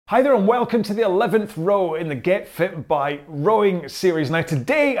Hi there and welcome to the 11th row in the Get Fit by Rowing series. Now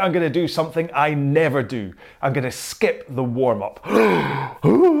today I'm going to do something I never do. I'm going to skip the warm-up.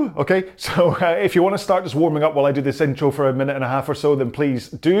 Okay, so if you want to start just warming up while I do this intro for a minute and a half or so, then please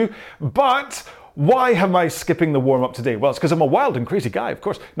do. But why am I skipping the warm-up today? Well, it's because I'm a wild and crazy guy, of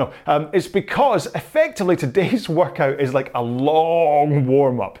course. No, it's because effectively today's workout is like a long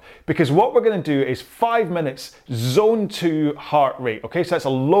warm-up. Because what we're going to do is 5 minutes zone 2 heart rate. Okay, so that's a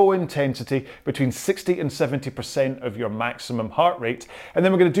low intensity between 60 and 70% of your maximum heart rate. And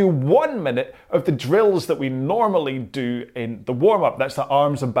then we're going to do 1 minute of the drills that we normally do in the warm-up. That's the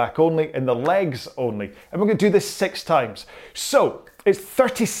arms and back only and the legs only. And we're going to do this 6 times. So it's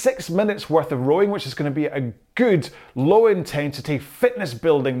 36 minutes worth of rowing, which is going to be a good low intensity fitness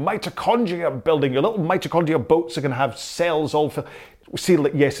building, mitochondria building. Your little mitochondria boats are going to have cells all for. See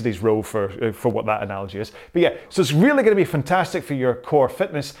yesterday's row for what that analogy is. But yeah, so it's really going to be fantastic for your core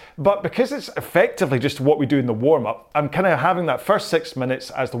fitness. But because it's effectively just what we do in the warm-up, I'm kind of having that first 6 minutes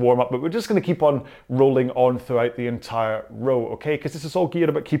as the warm-up, but we're just going to keep on rolling on throughout the entire row, okay? Because this is all geared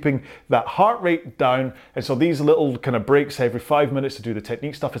about keeping that heart rate down. And so these little kind of breaks every 5 minutes to do the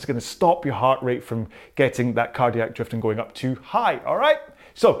technique stuff, it's going to stop your heart rate from getting that cardiac drift and going up too high, all right?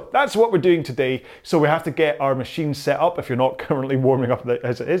 So that's what we're doing today. So we have to get our machine set up, if you're not currently warming up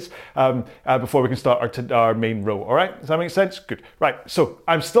as it is, before we can start our main row. All right, does that make sense? Good. Right, so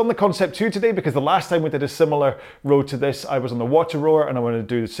I'm still in the Concept 2 today because the last time we did a similar row to this, I was on the water rower and I want to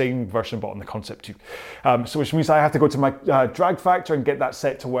do the same version but on the Concept 2. So which means I have to go to my drag factor and get that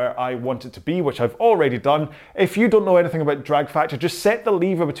set to where I want it to be, which I've already done. If you don't know anything about drag factor, just set the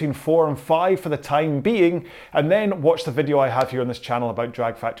lever between 4 and 5 for the time being, and then watch the video I have here on this channel about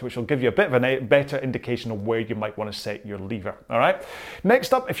drag factor, which will give you a bit of a better indication of where you might want to set your lever. All right.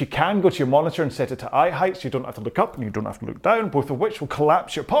 Next up, if you can, go to your monitor and set it to eye height, so you don't have to look up and you don't have to look down, both of which will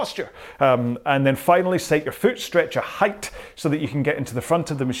collapse your posture. And then finally, set your foot stretcher height so that you can get into the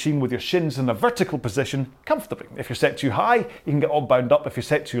front of the machine with your shins in a vertical position comfortably. If you're set too high, you can get all bound up. If you're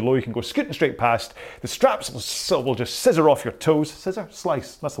set too low, you can go scooting straight past. The straps will just scissor off your toes. Scissor?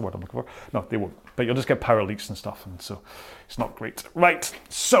 Slice. That's the word I'm looking for. No, they won't. But you'll just get power leaks and stuff, and so it's not great. Right,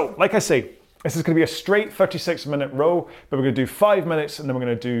 so like I say, this is going to be a straight 36-minute row, but we're going to do 5 minutes and then we're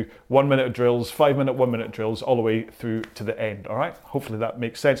going to do 1 minute of drills, 5 minute, 1 minute drills all the way through to the end, all right? Hopefully that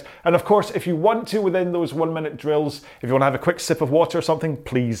makes sense. And of course, if you want to, within those 1 minute drills, if you want to have a quick sip of water or something,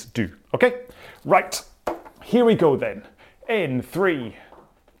 please do, okay? Right, here we go then. In 3,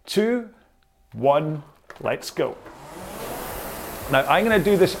 2, 1, let's go. Now, I'm going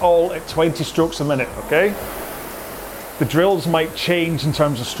to do this all at 20 strokes a minute, okay? The drills might change in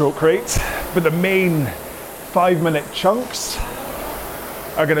terms of stroke rates, but the main 5 minute chunks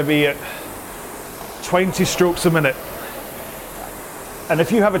are going to be at 20 strokes a minute. And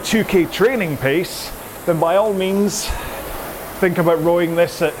if you have a 2K training pace, then by all means, think about rowing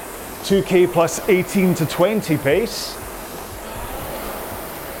this at 2K plus 18 to 20 pace.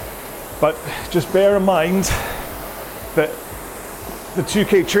 But just bear in mind that the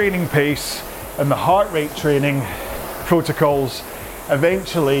 2K training pace and the heart rate training protocols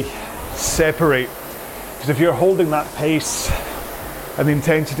eventually separate. Because if you're holding that pace and the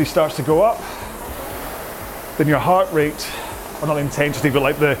intensity starts to go up, then your heart rate, or not intensity, but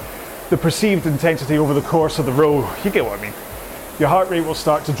like the perceived intensity over the course of the row, you get what I mean. Your heart rate will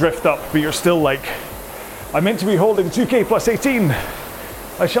start to drift up, but you're still like, I'm meant to be holding 2K plus 18.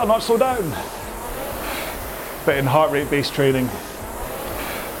 I shall not slow down. But in heart rate based training,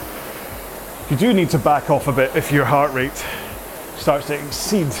 you do need to back off a bit if your heart rate starts to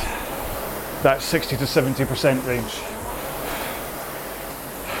exceed that 60 to 70% range.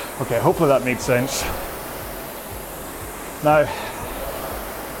 Okay, hopefully that made sense. Now,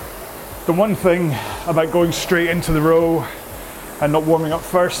 the one thing about going straight into the row and not warming up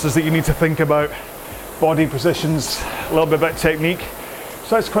first is that you need to think about body positions, a little bit about technique.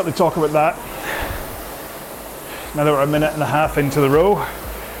 So let's quickly talk about that. Now that we're a minute and a half into the row,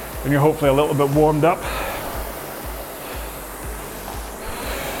 and you're hopefully a little bit warmed up.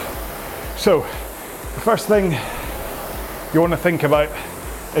 So, the first thing you want to think about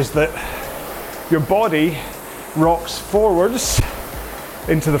is that your body rocks forwards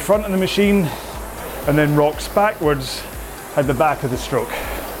into the front of the machine and then rocks backwards at the back of the stroke.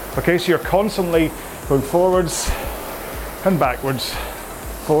 Okay, so you're constantly going forwards and backwards,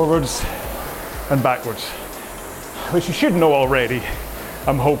 forwards and backwards, which you should know already,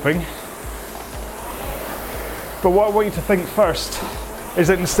 I'm hoping. But what I want you to think first is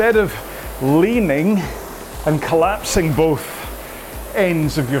that instead of leaning and collapsing both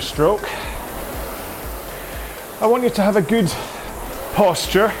ends of your stroke, I want you to have a good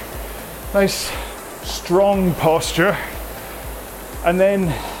posture, nice strong posture, and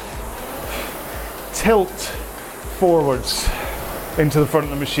then tilt forwards into the front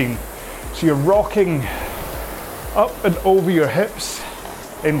of the machine. So you're rocking up and over your hips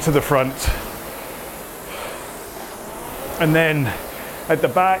into the front. And then at the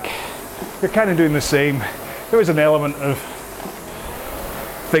back, you're kind of doing the same. There is an element of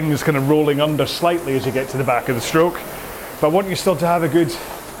things kind of rolling under slightly as you get to the back of the stroke. But I want you still to have a good,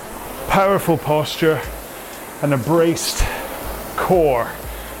 powerful posture and a braced core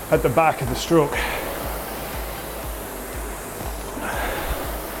at the back of the stroke.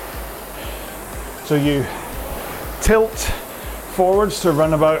 So you tilt forwards to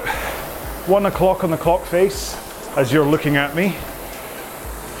run about 1 o'clock on the clock face as you're looking at me.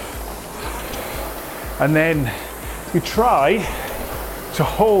 And then you try to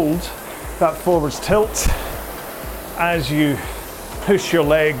hold that forwards tilt as you push your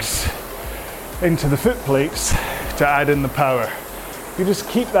legs into the foot plates to add in the power. You just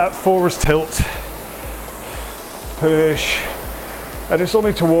keep that forwards tilt, push, and it's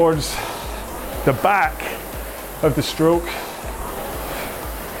only towards the back of the stroke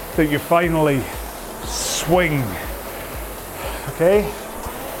that you finally swing. Okay?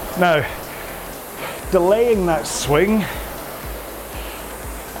 Now, delaying that swing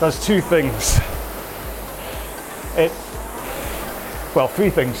does two things. Three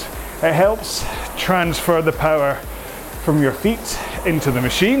things. It helps transfer the power from your feet into the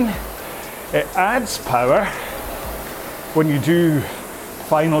machine. It adds power when you do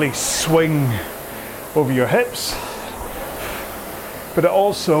finally swing over your hips, but it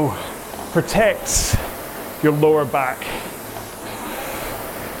also protects your lower back.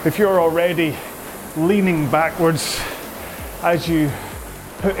 If you're already leaning backwards as you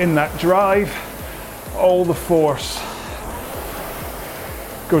put in that drive, all the force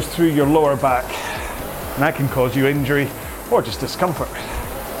goes through your lower back, and that can cause you injury or just discomfort.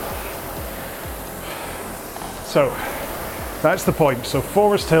 So that's the point. So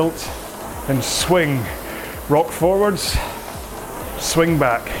forwards tilt and swing, rock forwards, swing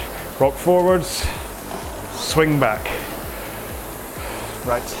back, rock forwards, swing back.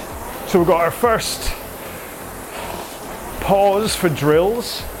 Right, so we've got our first pause for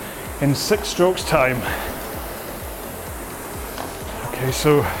drills in 6 strokes time. Okay,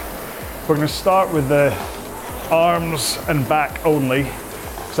 so we're going to start with the arms and back only,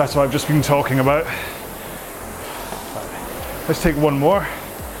 because that's what I've just been talking about. Let's take one more.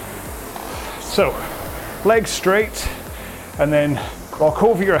 So, legs straight, and then rock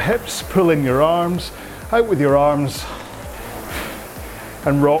over your hips, pull in your arms, out with your arms,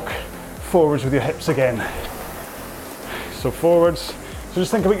 and rock forwards with your hips again. So forwards, so just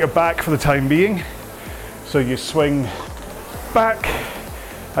think about your back for the time being. So you swing back,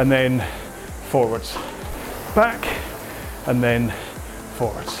 and then forwards. Back, and then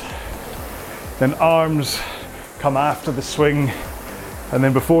forwards. Then arms come after the swing, and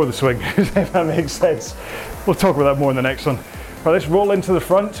then before the swing, if that makes sense. We'll talk about that more in the next one. Right, let's roll into the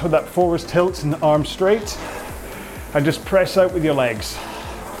front with that forwards tilt and arms straight, and just press out with your legs.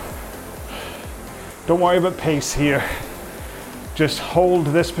 Don't worry about pace here. Just hold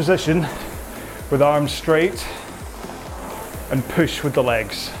this position with arms straight and push with the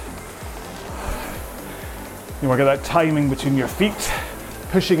legs. You want to get that timing between your feet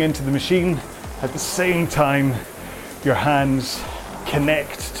pushing into the machine at the same time your hands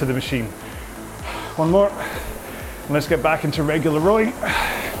connect to the machine. One more, and let's get back into regular rowing.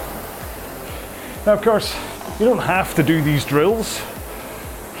 Now, of course, you don't have to do these drills.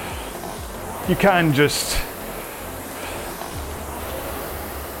 You can just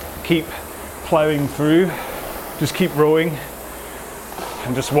keep plowing through, just keep rowing,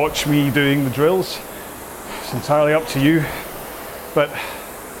 and just watch me doing the drills. It's entirely up to you, but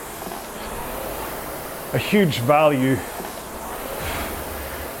a huge value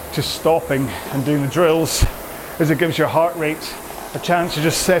to stopping and doing the drills is it gives your heart rate a chance to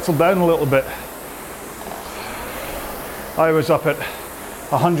just settle down a little bit. I was up at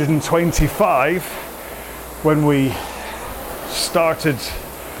 125 when we started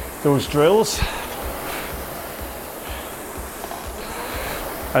those drills,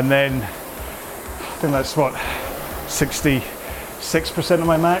 and then I think that's what, 66% of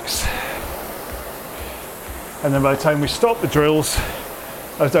my max, and then by the time we stopped the drills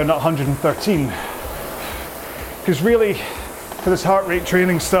I was down at 113. Because really, for this heart rate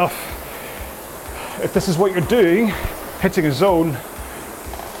training stuff, if this is what you're doing, hitting a zone,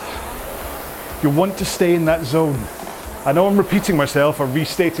 you want to stay in that zone. I know I'm repeating myself or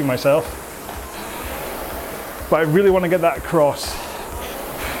restating myself, but I really want to get that across.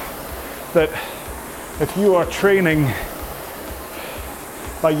 that if you are training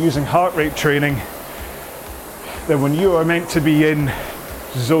by using heart rate training, then when you are meant to be in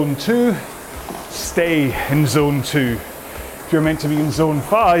zone 2, stay in zone 2. If you're meant to be in zone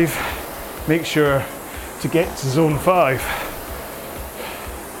 5, make sure to get to zone 5.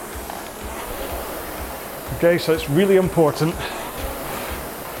 Okay, so it's really important,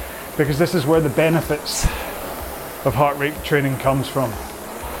 because this is where the benefits of heart rate training comes from.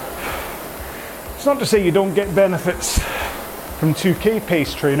 It's not to say you don't get benefits from 2K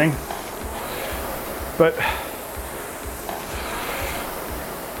pace training, but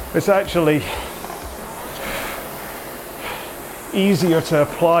it's actually easier to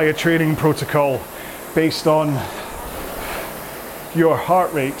apply a training protocol based on your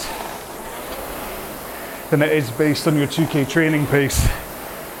heart rate than it is based on your 2K training pace.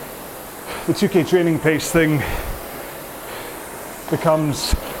 The 2K training pace thing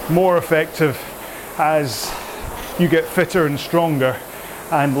becomes more effective as you get fitter and stronger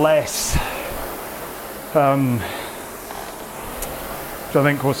and less, I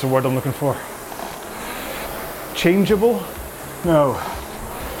think, what's the word I'm looking for? Changeable? No.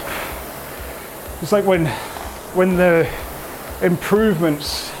 It's like when the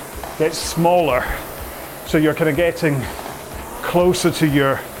improvements get smaller, so you're kind of getting closer to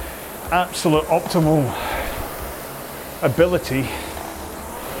your absolute optimal ability.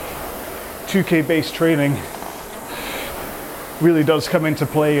 2K based training really does come into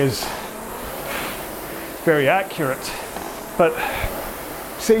play as very accurate. But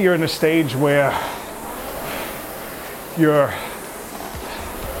say you're in a stage where your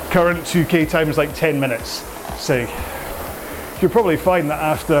current 2K time is like 10 minutes, say, you'll probably find that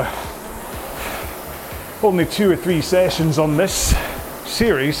after only 2 or 3 sessions on this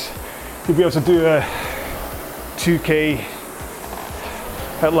series, you'll be able to do a 2K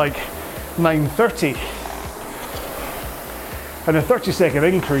at like 9:30, and a 30-second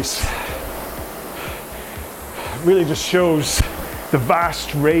increase really just shows the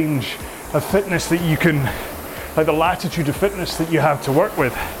vast range of fitness that you can, like the latitude of fitness that you have to work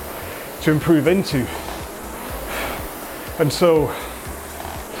with to improve into. And so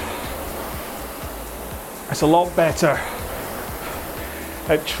it's a lot better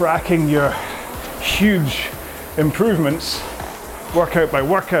at tracking your huge improvements workout by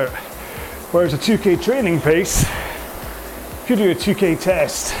workout. Whereas a 2K training pace, if you do a 2K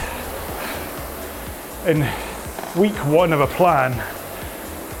test in week 1 of a plan,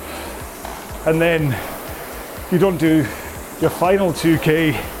 and then you don't do your final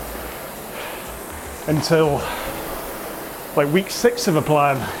 2K until like week 6 of a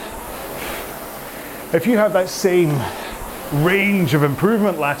plan, if you have that same range of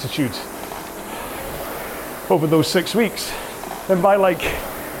improvement latitude over those 6 weeks, then by like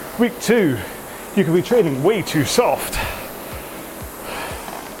week 2, you could be training way too soft.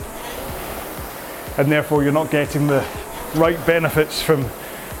 And therefore you're not getting the right benefits from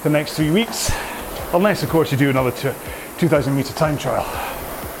the next 3 weeks, unless of course you do another 2,000 meter time trial.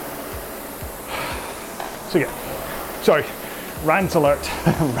 So yeah, sorry, rant alert,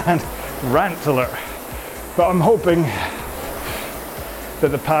 rant alert. But I'm hoping that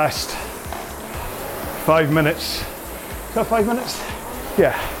the past 5 minutes, is that 5 minutes?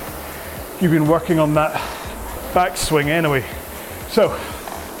 Yeah, you've been working on that backswing anyway. So,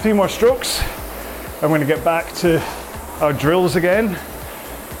 3 more strokes. I'm going to get back to our drills again.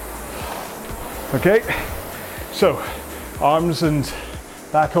 Okay, so arms and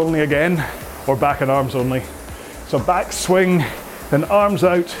back only again, or back and arms only. So back swing, then arms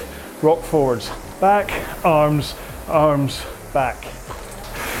out, rock forwards. Back, arms, arms, back.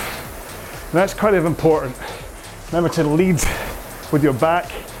 And that's kind of important. Remember to lead with your back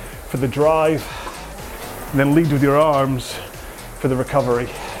for the drive, and then lead with your arms for the recovery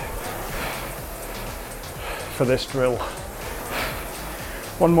for this drill.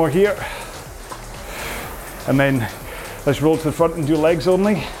 One more here, and then let's roll to the front and do legs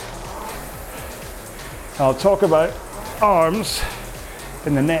only. I'll talk about arms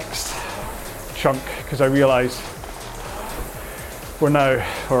in the next chunk, because I realise we're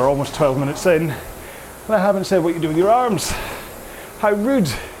almost 12 minutes in, and I haven't said what you do with your arms. How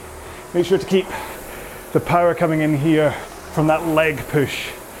rude. Make sure to keep the power coming in here from that leg push.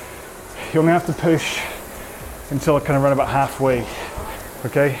 You only have to push until it kind of run about halfway.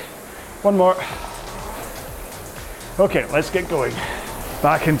 Okay, one more. Okay, let's get going.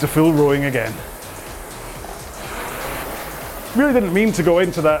 Back into full rowing again. Really didn't mean to go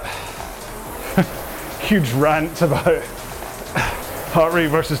into that huge rant about heart rate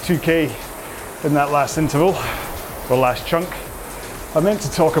versus 2K in that last interval, or last chunk. I meant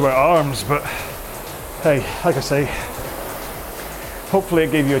to talk about arms, but hey, like I say, hopefully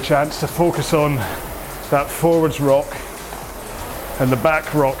it gave you a chance to focus on that forwards rock and the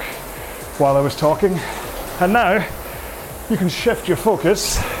back rock while I was talking. And now you can shift your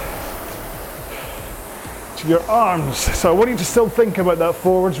focus to your arms. So I want you to still think about that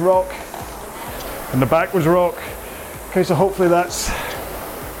forwards rock and the backwards rock. Okay, so hopefully that's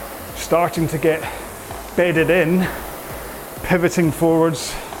starting to get bedded in, pivoting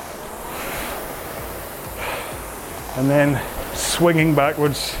forwards and then swinging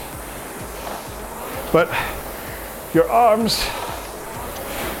backwards. But your arms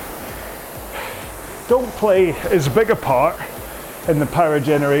don't play as big a part in the power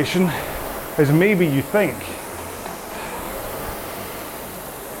generation as maybe you think.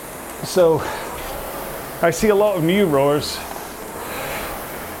 So I see a lot of new rowers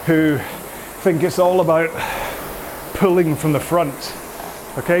who think it's all about pulling from the front,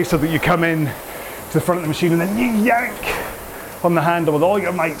 okay, so that you come in to the front of the machine and then you yank on the handle with all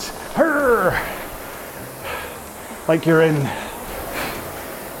your might, like you're in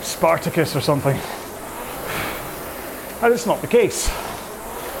Spartacus or something. And it's not the case.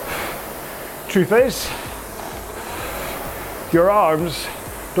 Truth is, your arms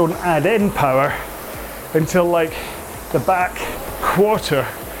don't add in power until like the back quarter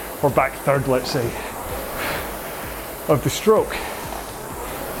or back third, let's say, of the stroke.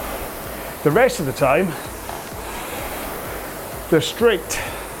 The rest of the time, they're straight.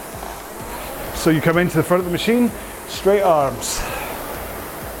 So you come into the front of the machine, straight arms,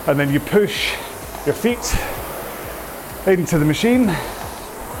 and then you push your feet into the machine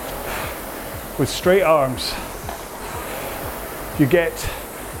with straight arms. You get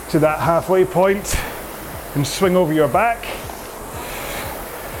to that halfway point and swing over your back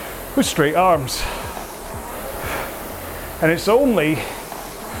with straight arms. And it's only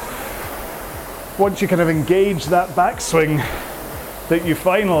once you kind of engage that backswing that you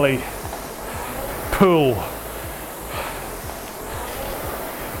finally pull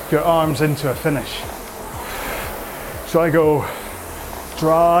your arms into a finish. So I go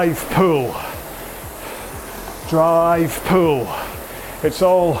drive, pull, drive, pull. It's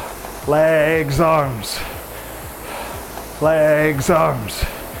all legs, arms, legs, arms,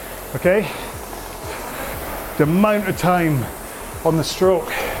 okay? The amount of time on the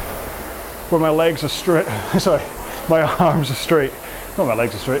stroke where my legs are straight, sorry, my arms are straight, not my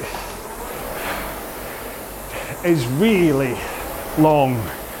legs are straight, is really long.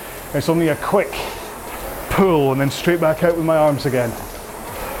 It's only a quick pull and then straight back out with my arms again.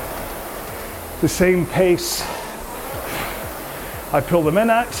 The same pace I pull them in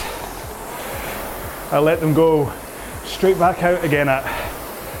at, I let them go straight back out again at.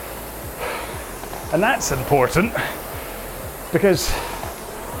 And that's important because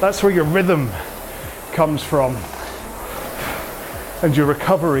that's where your rhythm comes from and your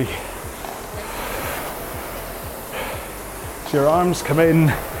recovery. So your arms come in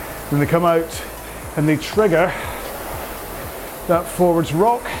and they come out and they trigger that forwards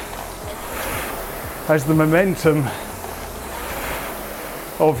rock as the momentum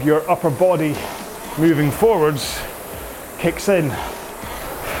of your upper body moving forwards kicks in.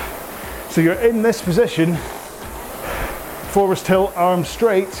 So you're in this position, forwards tilt, arms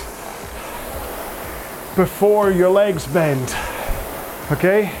straight, before your legs bend,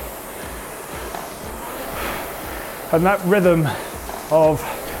 okay? And that rhythm of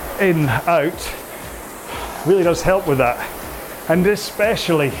in, out really does help with that. And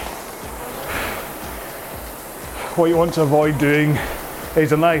especially what you want to avoid doing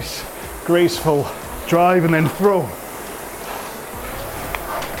is a nice graceful drive and then throw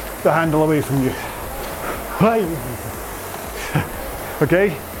the handle away from you.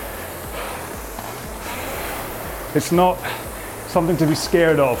 Okay? It's not something to be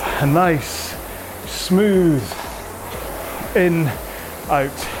scared of. A nice, smooth in, out.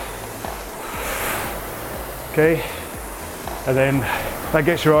 Okay? And then that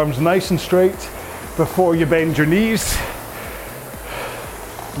gets your arms nice and straight before you bend your knees.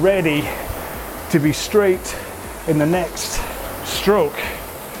 Ready to be straight in the next stroke.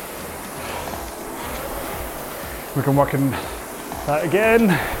 We can work on that again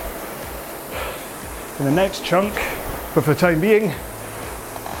in the next chunk, but for the time being,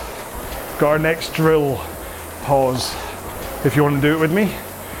 got our next drill pause if you want to do it with me.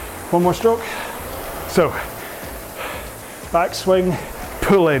 One more stroke. So, back swing,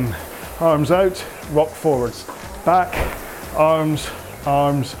 pull in, arms out, rock forwards. Back, arms,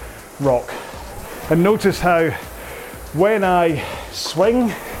 arms, rock. And notice how when I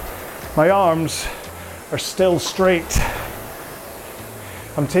swing, my arms are still straight.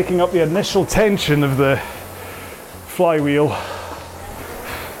 I'm taking up the initial tension of the flywheel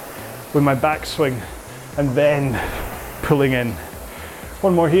with my backswing and then pulling in.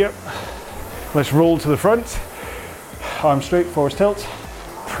 One more here. Let's roll to the front. Arm straight, forward tilt,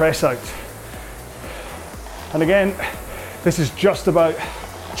 press out. And again, this is just about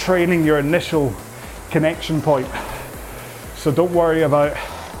training your initial connection point. So don't worry about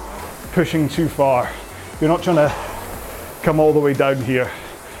pushing too far. You're not trying to come all the way down here.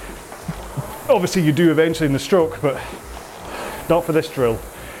 Obviously you do eventually in the stroke, but not for this drill.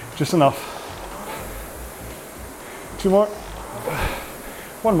 Just enough. 2 more.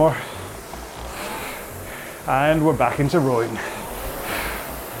 1 more. And we're back into rowing.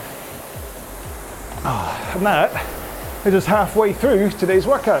 And that is just halfway through today's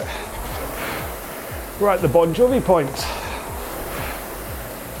workout. We're at the Bon Jovi point.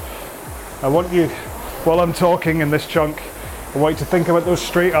 I want you, while I'm talking in this chunk, I want you to think about those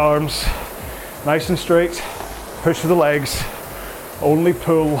straight arms, nice and straight, push for the legs, only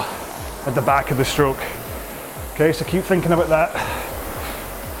pull at the back of the stroke. Okay, so keep thinking about that.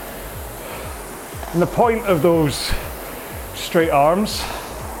 And the point of those straight arms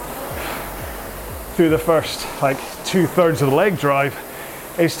through the first like 2/3 of the leg drive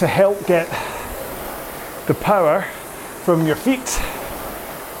is to help get the power from your feet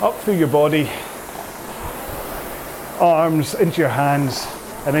up through your body, arms into your hands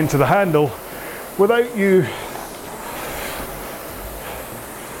and into the handle without you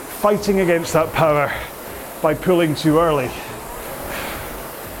fighting against that power by pulling too early.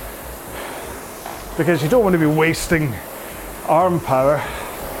 Because you don't want to be wasting arm power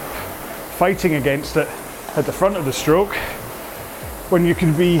fighting against it at the front of the stroke when you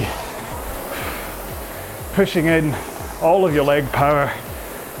can be pushing in all of your leg power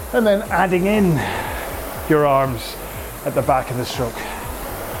and then adding in your arms at the back of the stroke.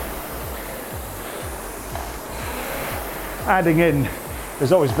 Adding in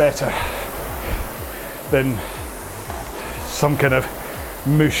is always better than some kind of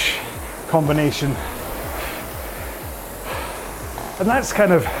mush combination. And that's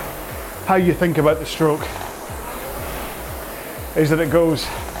kind of how you think about the stroke, is that it goes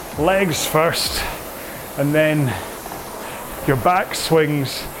legs first and then your back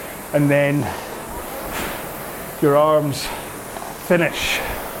swings and then your arms finish.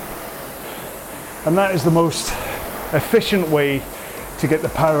 And that is the most efficient way to get the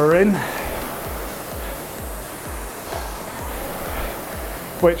power in,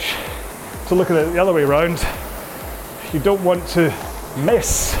 which, to look at it the other way around, you don't want to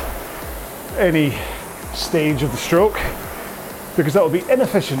miss any stage of the stroke because that will be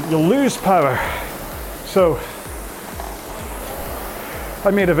inefficient. You'll lose power. So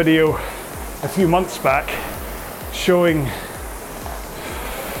I made a video a few months back showing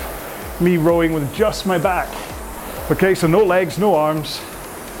me rowing with just my back. Okay, so no legs, no arms,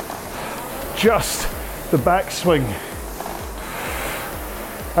 just the back swing.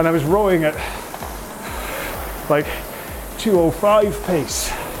 And I was rowing at like 2:05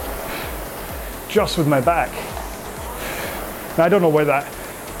 pace, just with my back. Now, I don't know where that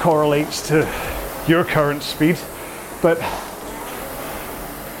correlates to your current speed, but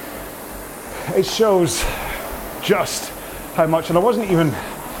it shows just how much, and I wasn't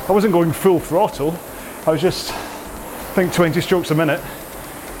going full throttle. I was just, I think 20 strokes a minute,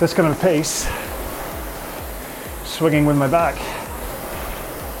 this kind of pace, swinging with my back.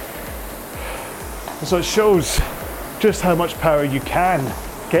 And so it shows just how much power you can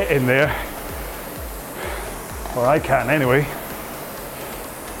get in there, or I can anyway.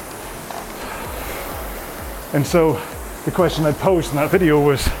 And so the question I posed in that video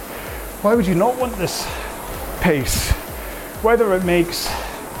was, why would you not want this pace? Whether it makes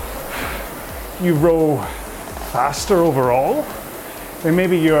you row faster overall, and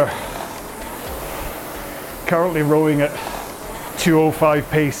maybe you're currently rowing at 2:05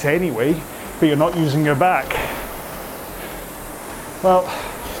 pace anyway, but you're not using your back. Well,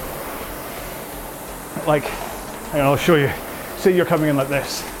 like, and I'll show you. Say you're coming in like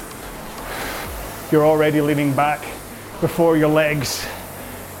this. You're already leaning back before your legs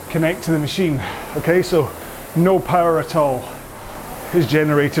connect to the machine. Okay, so no power at all is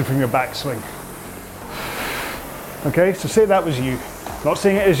generated from your backswing. Okay, so say that was you. Not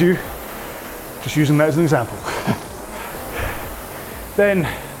saying it is you, just using that as an example. Then,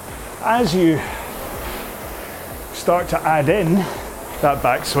 as you start to add in that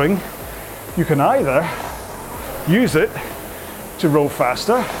backswing, you can either use it to row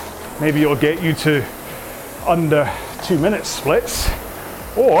faster, maybe it'll get you to under 2 minute splits,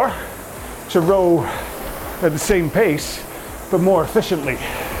 or to row at the same pace but more efficiently.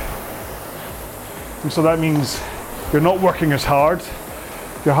 And so that means you're not working as hard,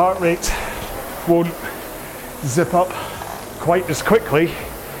 your heart rate won't zip up quite as quickly,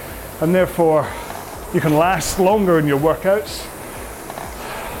 and therefore you can last longer in your workouts,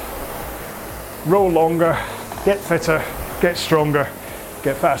 row longer, get fitter, get stronger,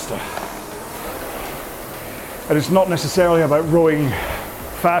 get faster. And it's not necessarily about rowing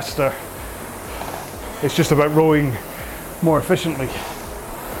faster, it's just about rowing more efficiently.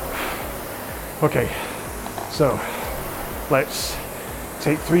 Okay, so let's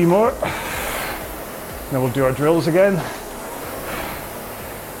take 3 more, then we'll do our drills again.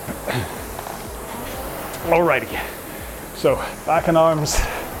 Alrighty, so back and arms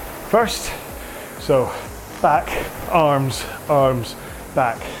first. So back, arms, arms,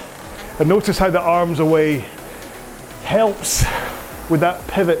 back. And notice how the arms away helps with that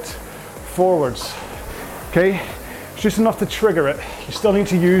pivot forwards. Okay, it's just enough to trigger it. You still need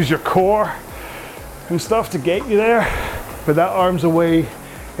to use your core and stuff to get you there, but that arms away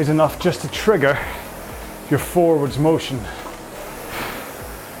is enough just to trigger your forwards motion.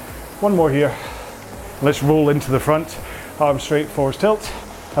 One more here. Let's roll into the front, arms straight, forwards tilt,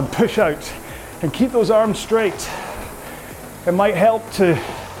 and push out. And keep those arms straight. It might help to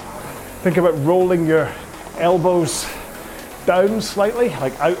think about rolling your elbows down slightly,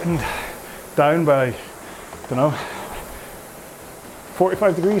 like out and down by, I don't know,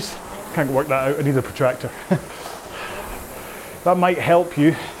 45 degrees. Can't work that out, I need a protractor. That might help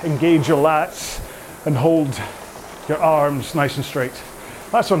you engage your lats and hold your arms nice and straight.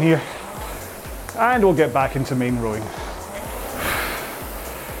 That's on here. And we'll get back into main rowing.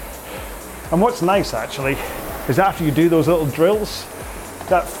 And what's nice actually is after you do those little drills,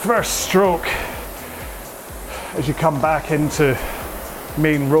 that first stroke as you come back into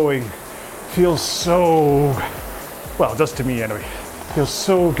main rowing feels so, well, it does to me anyway, feels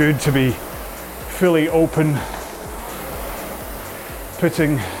so good to be fully open,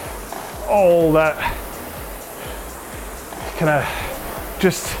 putting all that kind of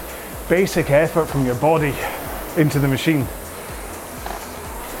just basic effort from your body into the machine.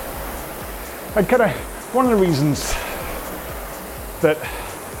 And kind of one of the reasons that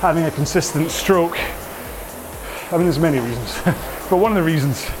having a consistent stroke, I mean there's many reasons, but one of the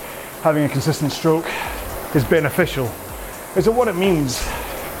reasons having a consistent stroke is beneficial is that what it means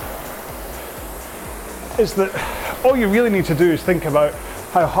is that all you really need to do is think about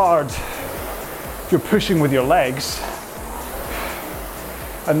how hard you're pushing with your legs,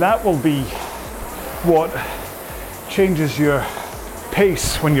 and that will be what changes your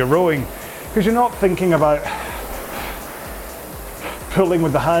pace when you're rowing. Because you're not thinking about pulling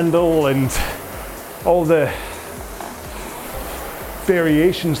with the handle and all the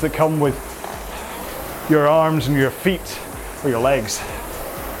variations that come with your arms and your feet or your legs.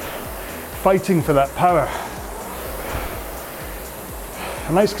 Fighting for that power.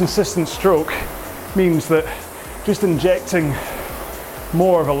 A nice consistent stroke means that just injecting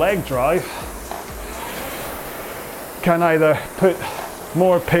more of a leg drive can either put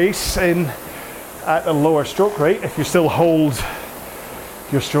more pace in at a lower stroke rate if you still hold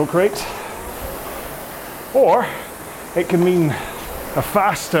your stroke rate, or it can mean a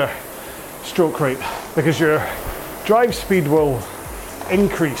faster stroke rate because your drive speed will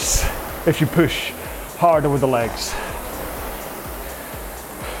increase if you push harder with the legs.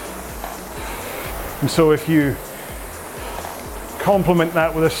 And so if you complement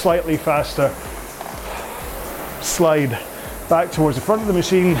that with a slightly faster slide back towards the front of the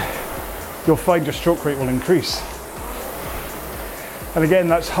machine, you'll find your stroke rate will increase. And again,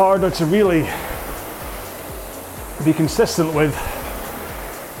 that's harder to really be consistent with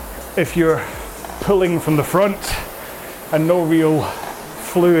if you're pulling from the front and no real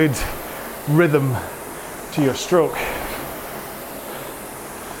fluid rhythm to your stroke.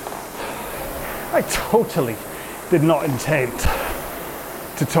 I totally did not intend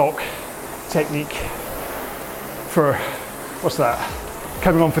to talk technique for, what's that,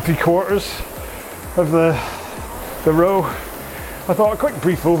 coming on for 3/4 of the row. I thought a quick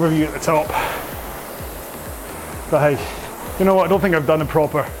brief overview at the top. But hey, you know what, I don't think I've done a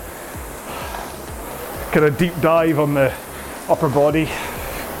proper kind of deep dive on the upper body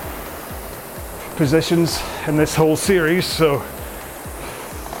positions in this whole series, so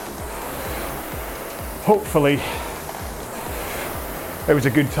hopefully it was a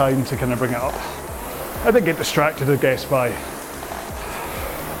good time to kind of bring it up. I did get distracted, I guess, by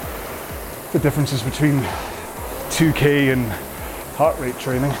the differences between 2K and heart rate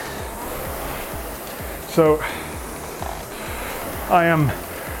training. So I am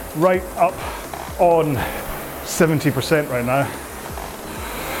right up on 70% right now.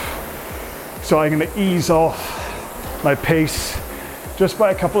 So I'm going to ease off my pace just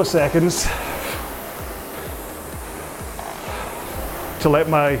by a couple of seconds to let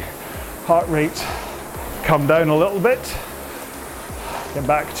my heart rate come down a little bit, get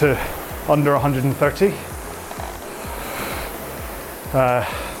back to under 130.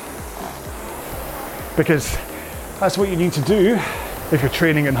 Because that's what you need to do if you're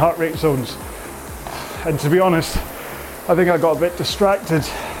training in heart rate zones. And to be honest, I think I got a bit distracted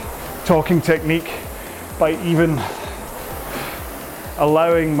talking technique by even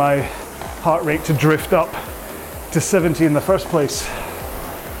allowing my heart rate to drift up to 70 in the first place.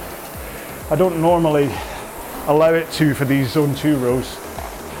 I don't normally allow it to for these zone 2 rows.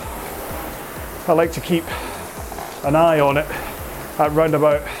 I like to keep an eye on it at round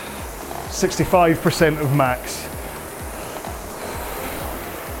about 65% of max,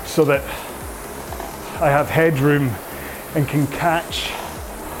 so that I have headroom and can catch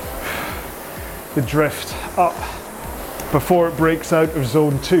the drift up before it breaks out of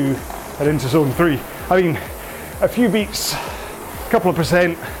zone 2 and into zone 3. I mean, a few beats, a couple of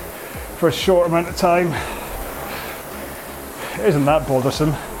percent for a short amount of time isn't that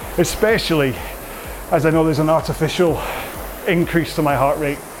bothersome, especially as I know there's an artificial increase to my heart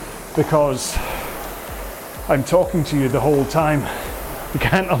rate because I'm talking to you the whole time. You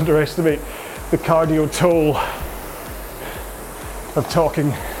can't underestimate the cardio toll of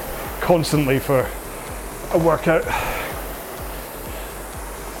talking constantly for a workout.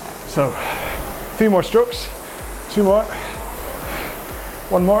 So, a few more strokes, 2 more,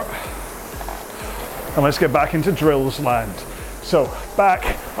 1 more, and let's get back into drills land. So,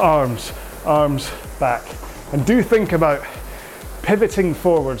 back, arms, arms, back. And do think about pivoting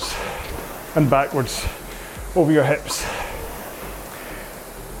forwards and backwards over your hips.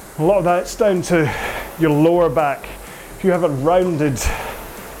 A lot of that's down to your lower back. If you have a rounded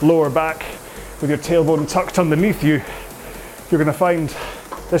lower back with your tailbone tucked underneath you, you're going to find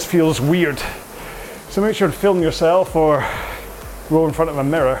this feels weird. So make sure to film yourself or roll in front of a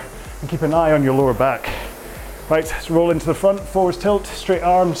mirror and keep an eye on your lower back. Right, let's roll into the front, forwards tilt, straight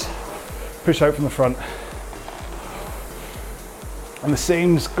arms, push out from the front. And the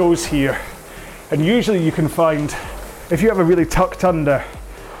same goes here. And usually you can find, if you have a really tucked under,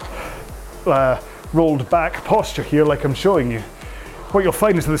 rolled back posture here like I'm showing you, what you'll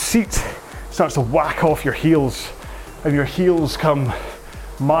find is the seat starts to whack off your heels and your heels come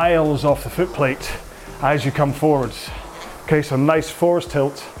miles off the foot plate as you come forwards. Okay, so nice forwards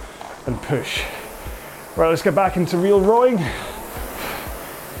tilt and push. Right, let's get back into real rowing.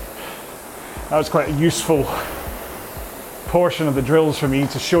 That was quite a useful portion of the drills for me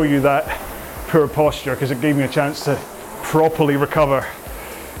to show you that poor posture because it gave me a chance to properly recover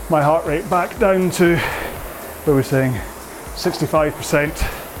my heart rate back down to, what we're saying, 65%.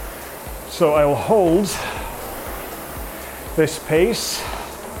 So I'll hold this pace.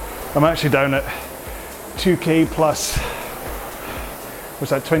 I'm actually down at 2K plus, was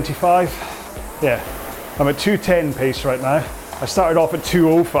that 25? Yeah, I'm at 210 pace right now. I started off at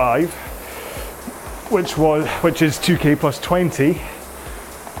 205, which is 2K plus 20.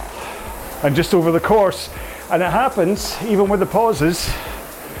 And just over the course, and it happens even with the pauses,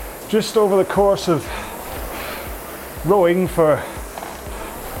 just over the course of rowing for,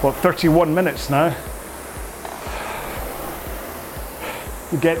 what, 31 minutes now,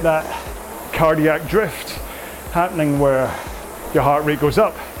 you get that cardiac drift happening where your heart rate goes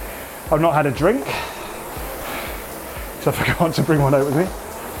up. I've not had a drink, so I forgot to bring one out with me.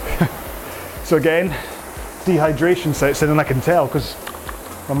 So again, dehydration sets in, and I can tell because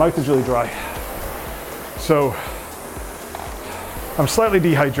my mouth is really dry. So I'm slightly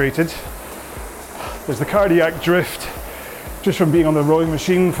dehydrated. There's the cardiac drift just from being on the rowing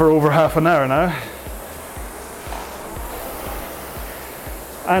machine for over half an hour now.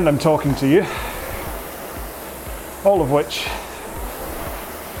 And I'm talking to you, all of which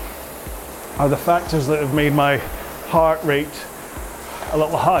are the factors that have made my heart rate a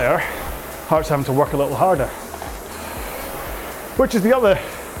little higher. Heart's having to work a little harder. Which is the other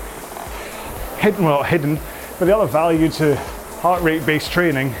hidden, well, not hidden, but the other value to heart rate based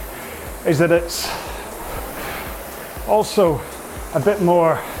training is that it's also a bit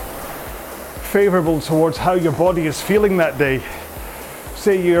more favorable towards how your body is feeling that day.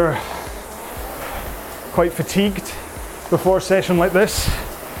 Say you're quite fatigued before a session like this,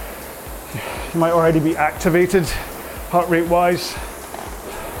 you might already be activated heart rate wise,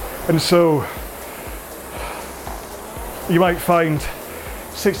 and so you might find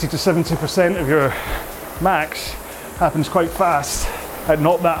 60 to 70% of your max happens quite fast at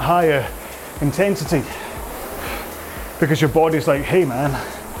not that high a intensity. because your body's like, hey man,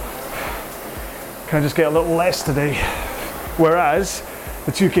 can I just get a little less today? Whereas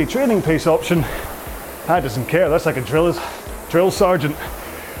the 2K training pace option, that doesn't care. That's like a drill sergeant.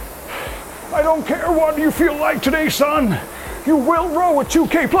 I don't care what you feel like today, son. You will row with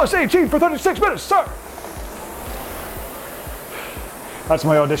 2K plus 18 for 36 minutes, sir. That's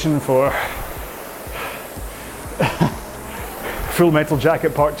my audition for Full Metal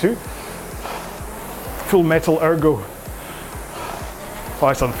Jacket Part 2. Full Metal Ergo. Oh,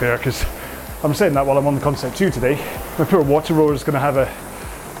 that's unfair because I'm saying that while I'm on the Concept 2 today. My poor water rower is going to have a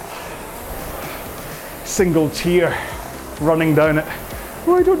single tear running down it.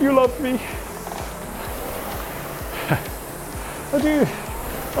 Why don't you love me? I do.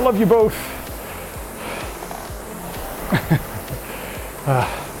 I love you both.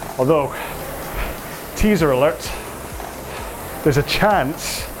 Although, teaser alert, there's a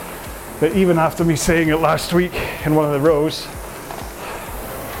chance that even after me saying it last week in one of the rows,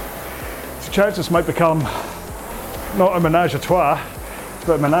 there's a chance this might become not a menage a trois,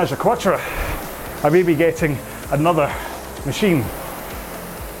 but a menage a quatre. I may be getting another machine.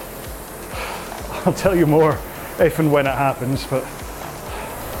 I'll tell you more if and when it happens, but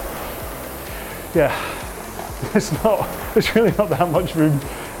yeah, there's really not that much room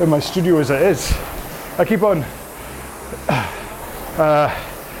in my studio as it is. I keep on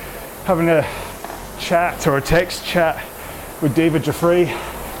having a chat or a text chat with David Jaffrey.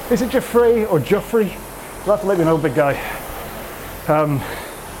 Is it Jaffrey or Joffrey? You'll have to let me know, big guy.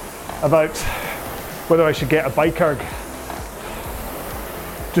 About whether I should get a bike erg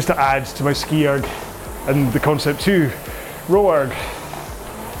just to add to my ski erg and the Concept 2 row erg.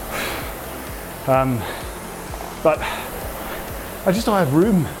 But I just don't have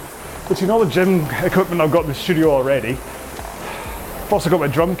room. Between all the gym equipment I've got in the studio already, I've also got my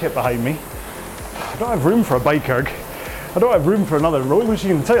drum kit behind me. I don't have room for a bike erg. I don't have room for another rowing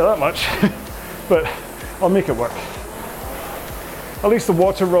machine, I'll tell you that much. But I'll make it work. At least the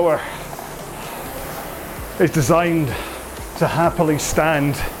water rower is designed to happily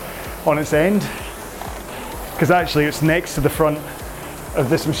stand on its end, because actually it's next to the front of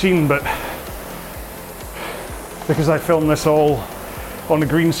this machine, but because I film this all on a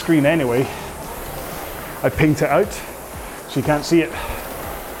green screen anyway, I paint it out so you can't see it. In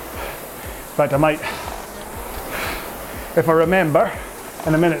fact, I might, if I remember,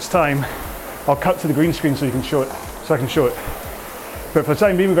 in a minute's time, I'll cut to the green screen so you can show it, so I can show it. But for the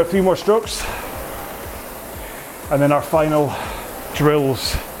time being, we've got 3 more strokes, and then our final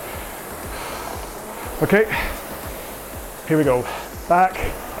drills. Okay, here we go. Back,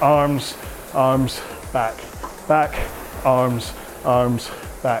 arms, arms, back. Back, arms, arms,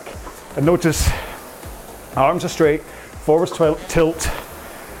 back. And notice, arms are straight, forwards tilt,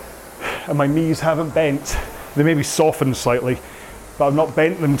 and my knees haven't bent. They may be softened slightly, but I've not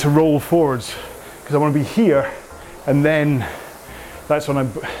bent them to roll forwards, because I want to be here, and then that's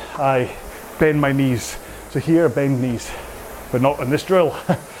when I bend my knees. So here, bend knees, but not in this drill.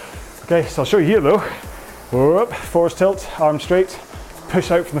 Okay, so I'll show you here though. Whoop, forwards tilt, arms straight,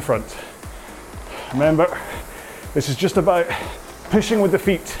 push out from the front. Remember, this is just about pushing with the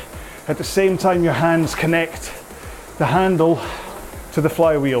feet. At the same time, your hands connect the handle to the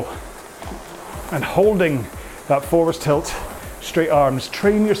flywheel. And holding that forwards tilt, straight arms.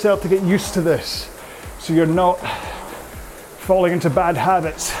 Train yourself to get used to this, so you're not falling into bad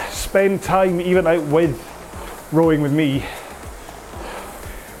habits. Spend time even out with rowing with me.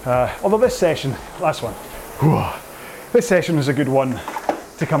 Although this session, last one, this session is a good one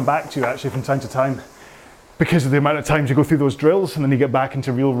to come back to actually from time to time, because of the amount of times you go through those drills and then you get back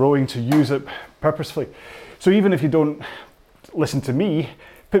into real rowing to use it purposefully. So even if you don't listen to me,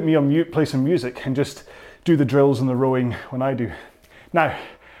 put me on mute, play some music, and just do the drills and the rowing when I do. Now,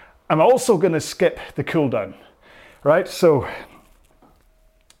 I'm also going to skip the cool down, right? So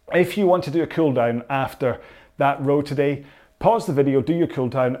if you want to do a cool down after that row today, pause the video, do your cool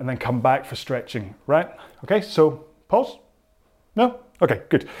down, and then come back for stretching, right? Okay, so pause? No? Okay,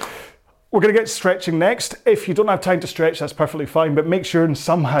 good. We're going to get stretching next. If you don't have time to stretch, that's perfectly fine, but make sure and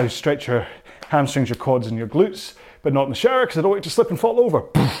somehow stretch your hamstrings, your quads, and your glutes, but not in the shower, because I don't want you to slip and fall over,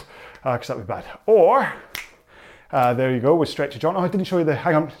 because that'd be bad. Or, there you go, with Stretchy John. Oh, I didn't show you the,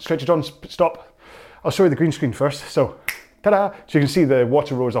 hang on, Stretchy John, stop. I'll show you the green screen first. So, ta-da! So you can see the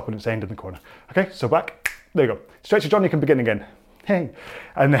water rows up on its end in the corner. Okay, so back, there you go. Stretchy John, you can begin again. Hey,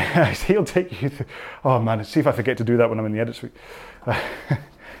 and then he'll take you through, oh man, see if I forget to do that when I'm in the edit suite.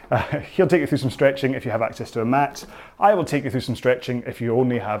 He'll take you through some stretching if you have access to a mat. I will take you through some stretching if you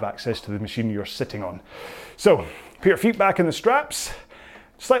only have access to the machine you're sitting on. So, put your feet back in the straps,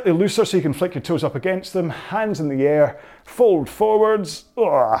 slightly looser so you can flick your toes up against them, hands in the air, fold forwards,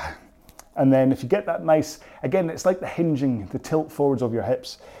 and then if you get that nice, again, it's like the hinging, the tilt forwards of your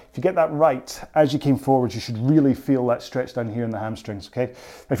hips. If you get that right, as you came forwards, you should really feel that stretch down here in the hamstrings, okay?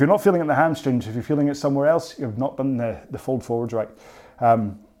 If you're not feeling it in the hamstrings, if you're feeling it somewhere else, you've not done the fold forwards right.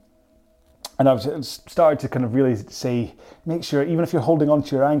 And I've started to kind of really say, make sure, even if you're holding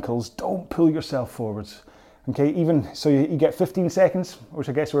onto your ankles, don't pull yourself forwards. Okay, even so you get 15 seconds, which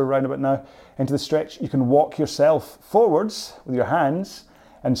I guess we're around about now, into the stretch. You can walk yourself forwards with your hands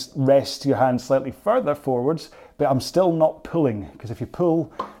and rest your hands slightly further forwards, but I'm still not pulling, because if you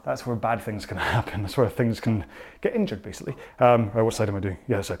pull, that's where bad things can happen. That's where things can get injured, basically. Right, what side am I doing?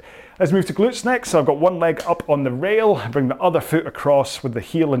 Yeah, this side. Let's move to glutes next. So I've got one leg up on the rail, bring the other foot across with the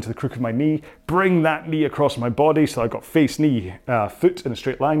heel into the crook of my knee, bring that knee across my body, so I've got face, knee, foot in a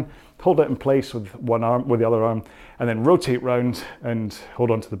straight line, hold it in place with one arm, with the other arm, and then rotate round and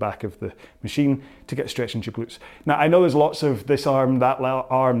hold on to the back of the machine to get stretch into your glutes. Now, I know there's lots of this arm, that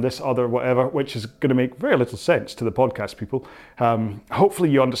arm, this other, whatever, which is going to make very little sense to the podcast people.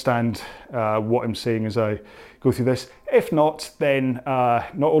 Hopefully you understand what I'm saying as I go through this. If not, then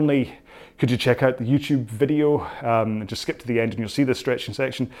not only could you check out the YouTube video and just skip to the end and you'll see the stretchy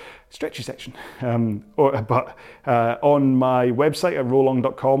section. But on my website at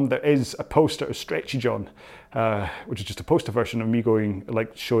rolong.com, there is a poster of Stretchy John, which is just a poster version of me going,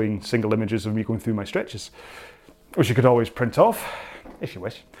 like showing single images of me going through my stretches, which you could always print off if you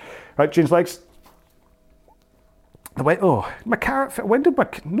wish. Right, change legs. My carrot fell.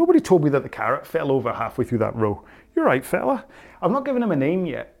 Nobody told me that the carrot fell over halfway through that row. You're right, fella. I've not given him a name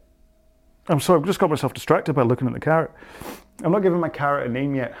yet. I'm sorry, I've just got myself distracted by looking at the carrot. I'm not giving my carrot a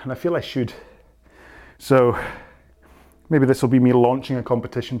name yet, and I feel I should. So maybe this will be me launching a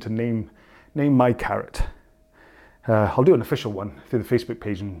competition to name my carrot. I'll do an official one through the Facebook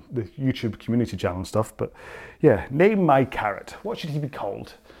page and the YouTube community channel and stuff, but yeah, name my carrot. What should he be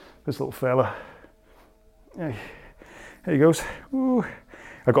called? This little fella. There he goes. Ooh.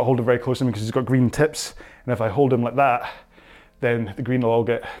 I've got to hold him very close to him because he's got green tips, and if I hold him like that, then the green will all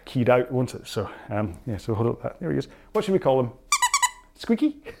get keyed out, won't it? So, so hold up that. There he is. What should we call him?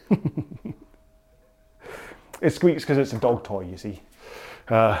 Squeaky? It squeaks because it's a dog toy, you see.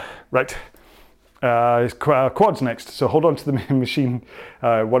 Right. Quads next. So hold on to the machine,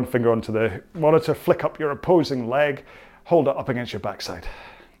 one finger onto the monitor, flick up your opposing leg, hold it up against your backside.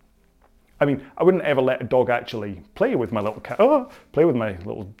 I mean, I wouldn't ever let a dog actually play with my little play with my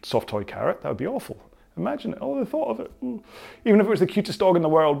little soft toy carrot. That would be awful. Imagine it. Oh, the thought of it. Ooh. Even if it was the cutest dog in the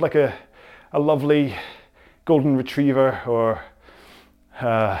world, like a lovely golden retriever or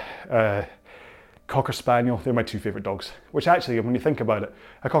Cocker Spaniel. They're my two favourite dogs. Which actually, when you think about it,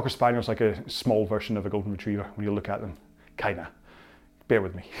 a Cocker Spaniel is like a small version of a golden retriever when you look at them. Kinda. Bear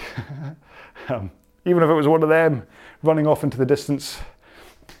with me. Even if it was one of them running off into the distance.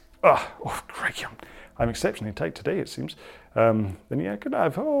 Oh, crikey. I'm exceptionally tight today, it seems. Then yeah, I could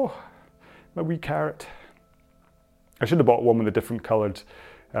have, my wee carrot. I should have bought one with a different coloured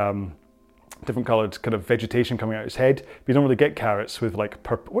kind of vegetation coming out its head. But you don't really get carrots with like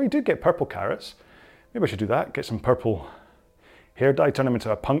purple. Well, you do get purple carrots. Maybe I should do that. Get some purple hair dye, turn them into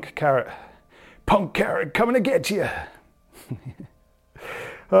a punk carrot. Punk carrot coming to get you.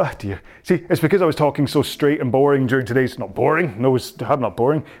 Oh dear. See, it's because I was talking so straight and boring during today's, not boring, no, it's not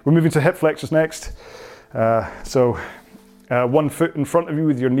boring. We're moving to hip flexors next. One foot in front of you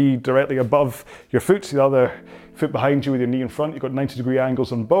with your knee directly above your foot, the other foot behind you with your knee in front. You've got 90-degree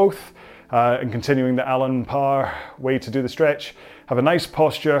angles on both. And continuing the Alan Parr way to do the stretch. Have a nice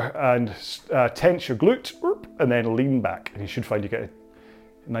posture and tense your glute, and then lean back. And you should find you get a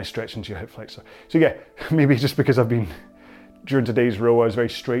nice stretch into your hip flexor. So yeah, maybe just because I've been, during today's row, I was very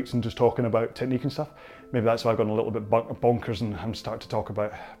straight and just talking about technique and stuff. Maybe that's why I've gone a little bit bonkers and I'm starting to talk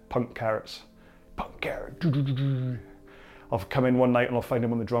about punk carrots. Punk carrot. I'll come in one night and I'll find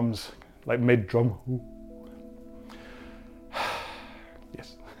him on the drums, like mid-drum.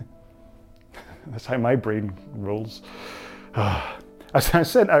 Yes. That's how my brain rolls. I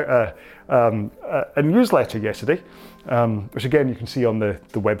sent out a newsletter yesterday, which again you can see on the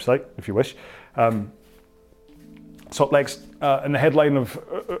website if you wish. Soft legs, and the headline of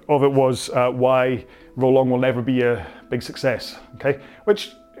it was why Rolong will never be a big success. Okay,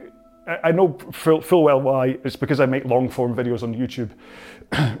 which I know full well why. It's because I make long form videos on YouTube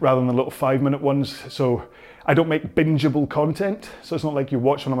rather than little 5-minute ones. So I don't make bingeable content. So it's not like you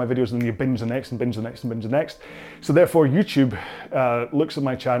watch one of my videos and then you binge the next and binge the next and binge the next. So therefore YouTube looks at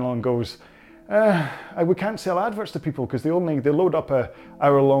my channel and goes, we can't sell adverts to people because they load up a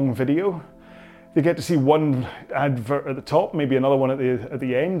hour-long video They get to see one advert at the top, maybe another one at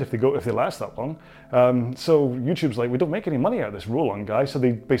the end if they last that long. So YouTube's like, we don't make any money out of this roll-on guy, so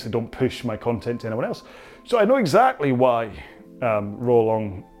they basically don't push my content to anyone else. So I know exactly why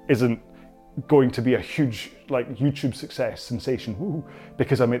roll-on isn't going to be a huge like YouTube success sensation,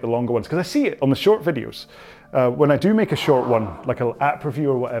 because I make the longer ones. Because I see it on the short videos. When I do make a short one, like an app review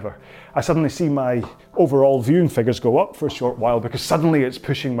or whatever, I suddenly see my overall viewing figures go up for a short while because suddenly it's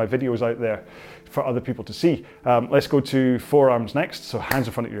pushing my videos out there for other people to see. Let's go to forearms next. So hands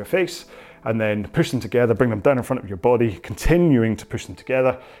in front of your face, and then push them together, bring them down in front of your body, continuing to push them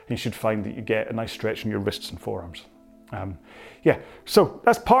together. And you should find that you get a nice stretch in your wrists and forearms. Yeah, so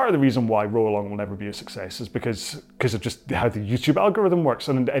that's part of the reason why row along will never be a success, is because of just how the YouTube algorithm works,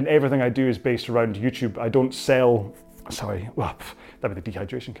 and everything I do is based around YouTube. I don't sell, that'd be the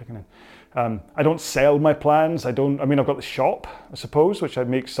dehydration kicking in. I don't sell my plans. I've got the shop, I suppose, which I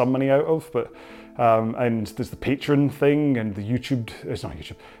make some money out of, but and there's the Patreon thing and the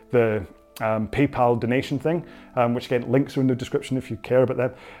the PayPal donation thing, which again, links are in the description if you care about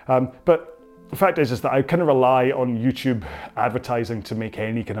them. But the fact is that I kind of rely on YouTube advertising to make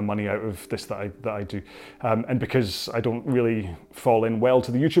any kind of money out of this that I do. And because I don't really fall in well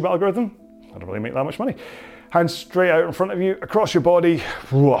to the YouTube algorithm, I don't really make that much money. Hands straight out in front of you, across your body,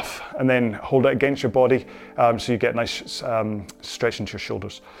 woof, and then hold it against your body so you get a nice stretch into your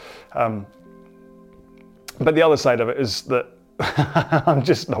shoulders. But the other side of it is that I'm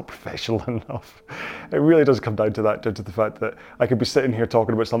just not professional enough. It really does come down to that, due to the fact that I could be sitting here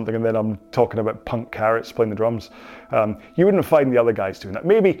talking about something and then I'm talking about Punk Carrots playing the drums. You wouldn't find the other guys doing that.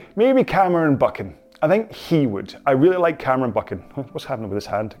 Maybe Cameron Buchan. I think he would. I really like Cameron Buchan. What's happening with his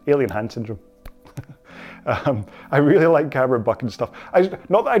hand? Alien hand syndrome. I really like Cameron Buchan stuff.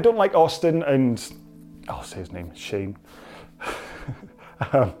 Not that I don't like Austin and, I'll say his name, Shane.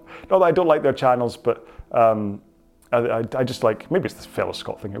 Not that I don't like their channels, but I just like, maybe it's this fellow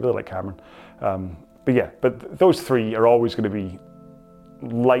Scott thing, I really like Cameron. But those three are always going to be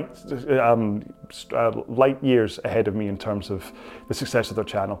light years ahead of me in terms of the success of their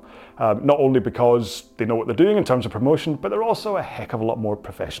channel. Not only because they know what they're doing in terms of promotion, but they're also a heck of a lot more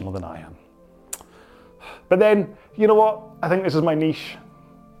professional than I am. But then, you know what? I think this is my niche.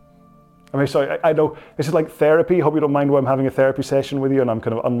 I know this is like therapy. Hope you don't mind when I'm having a therapy session with you and I'm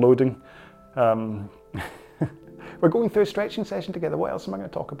kind of unloading. We're going through a stretching session together. What else am I going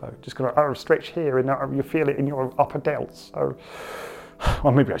to talk about? Just going to stretch here and you feel it in your upper delts.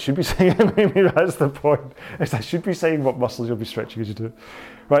 Well, maybe I should be saying it. Maybe that's the point. I should be saying what muscles you'll be stretching as you do it.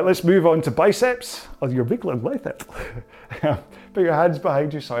 Right, let's move on to biceps. Your big little bicep. Put your hands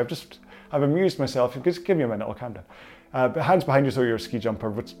behind you. Sorry, I've amused myself. Just give me a minute, I'll calm down. But hands behind you so you're a ski jumper,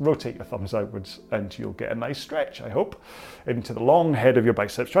 rotate your thumbs outwards and you'll get a nice stretch, I hope, into the long head of your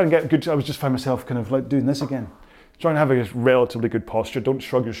biceps. Try and get good, I was just find myself kind of like doing this again. Try and have a relatively good posture. Don't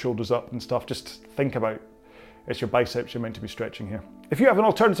shrug your shoulders up and stuff. Just think about it's your biceps you're meant to be stretching here. If you have an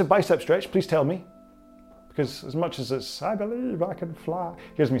alternative bicep stretch, please tell me. Because as much as it's, I believe I can fly.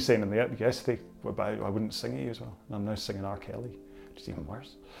 Here's me saying in the yesterday, I wouldn't sing at you as well. And I'm now singing R. Kelly, which is even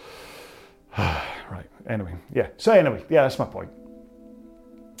worse. Right, anyway, that's my point.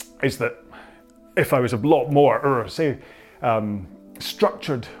 Is that if I was a lot more,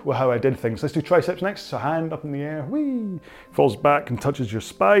 structured with how I did things. Let's do triceps next. So hand up in the air, whee, falls back and touches your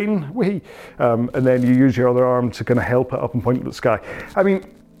spine, whee, and then you use your other arm to kind of help it up and point at the sky.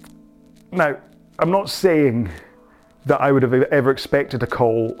 Now, I'm not saying that I would have ever expected a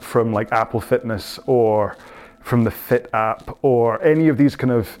call from like Apple Fitness or from the Fit app or any of these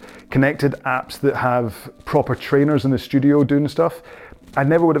kind of connected apps that have proper trainers in the studio doing stuff. I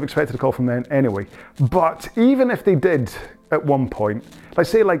never would have expected a call from them anyway. But even if they did at one point,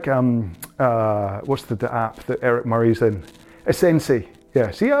 let's say like, what's the app that Eric Murray's in? Sensei. Yeah,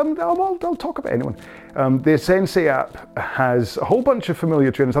 see, I'll talk about anyone. The Sensei app has a whole bunch of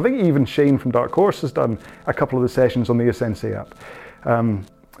familiar trainers. I think even Shane from Dark Horse has done a couple of the sessions on the Sensei app.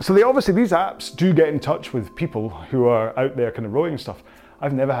 So these apps do get in touch with people who are out there kind of rowing and stuff.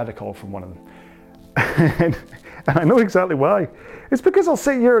 I've never had a call from one of them. And I know exactly why. It's because I'll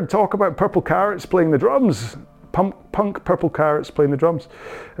sit here and talk about Purple Carrots playing the drums. Punk Purple Carrots playing the drums.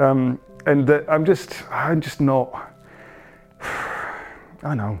 And that I'm just not,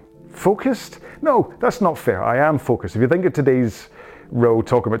 I know, focused? No, that's not fair. I am focused. If you think of today's row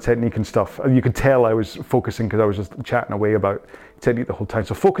talking about technique and stuff, you could tell I was focusing because I was just chatting away about technique the whole time.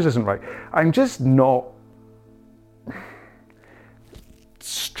 So focus isn't right. I'm just not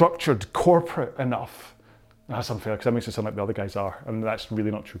structured corporate enough. That's unfair because that makes it sound like the other guys are, and that's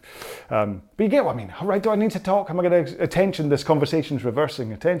really not true. But you get what I mean. Right, do I need to talk? Am I going to attention? This conversation's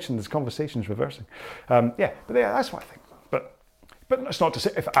reversing. Attention, this conversation's reversing. Yeah, but yeah, that's what I think. But it's not to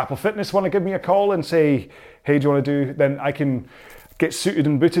say if Apple Fitness want to give me a call and say, hey, do you want to do, then I can get suited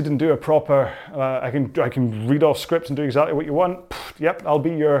and booted and do a proper, I can read off scripts and do exactly what you want. Yep, I'll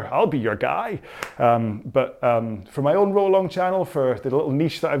be your guy. But for my own row along channel, for the little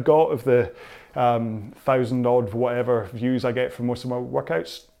niche that I've got of the 1,000 odd whatever views I get from most of my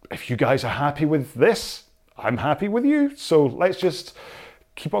workouts, if you guys are happy with this, I'm happy with you. So let's just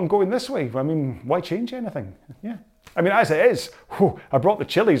keep on going this way. I mean, why change anything? Yeah. I mean, as it is, I brought the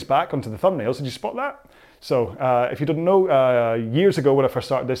chilies back onto the thumbnails. Did you spot that? So if you didn't know, years ago when I first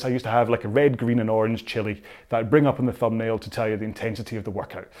started this, I used to have like a red, green and orange chili that I'd bring up in the thumbnail to tell you the intensity of the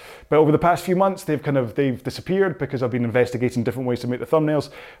workout. But over the past few months, they've disappeared because I've been investigating different ways to make the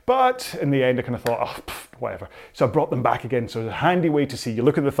thumbnails. But in the end, I kind of thought, oh, whatever. So I brought them back again. So it's a handy way to see. You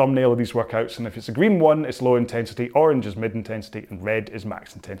look at the thumbnail of these workouts, and if it's a green one, it's low intensity, orange is mid intensity, and red is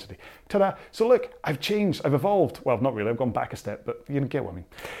max intensity. Ta-da! So look, I've changed, I've evolved. Well, not really, I've gone back a step, but you get what I mean.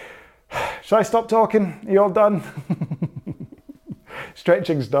 Should I stop talking? Are you all done?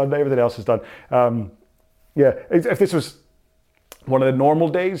 Stretching's done, everything else is done. Yeah, if this was one of the normal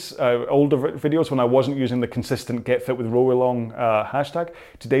days, older videos when I wasn't using the consistent Get Fit with Row Along hashtag,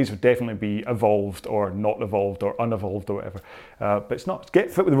 today's would definitely be evolved or not evolved or unevolved or whatever. But it's not. It's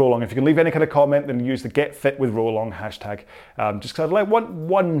Get Fit with Row Along. If you can leave any kind of comment, then use the Get Fit with Row Along hashtag. Just because I'd like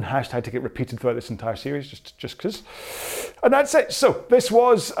one hashtag to get repeated throughout this entire series, just because. And that's it. So this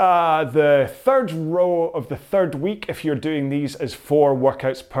was the third row of the third week if you're doing these as 4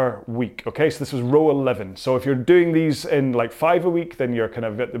 workouts per week. Okay, so this was row 11. So if you're doing these in like 5 a week, then you're kind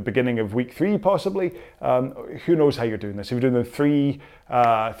of at the beginning of week 3 possibly. Who knows how you're doing this? If you're doing them 3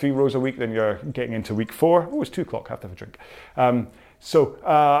 rows a week, then you're getting into week 4. Oh, it's 2 o'clock, I have to have a drink.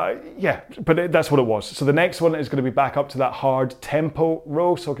 Yeah, but that's what it was. So the next one is going to be back up to that hard tempo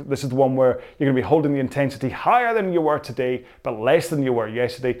row. So this is the one where you're going to be holding the intensity higher than you were today, but less than you were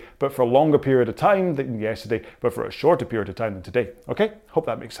yesterday, but for a longer period of time than yesterday, but for a shorter period of time than today. Okay, hope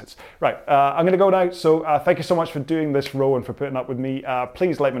that makes sense. Right, I'm going to go now. So thank you so much for doing this row and for putting up with me.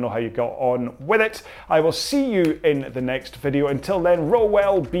 Please let me know how you got on with it. I will see you in the next video. Until then, row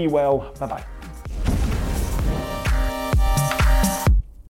well, be well, bye-bye.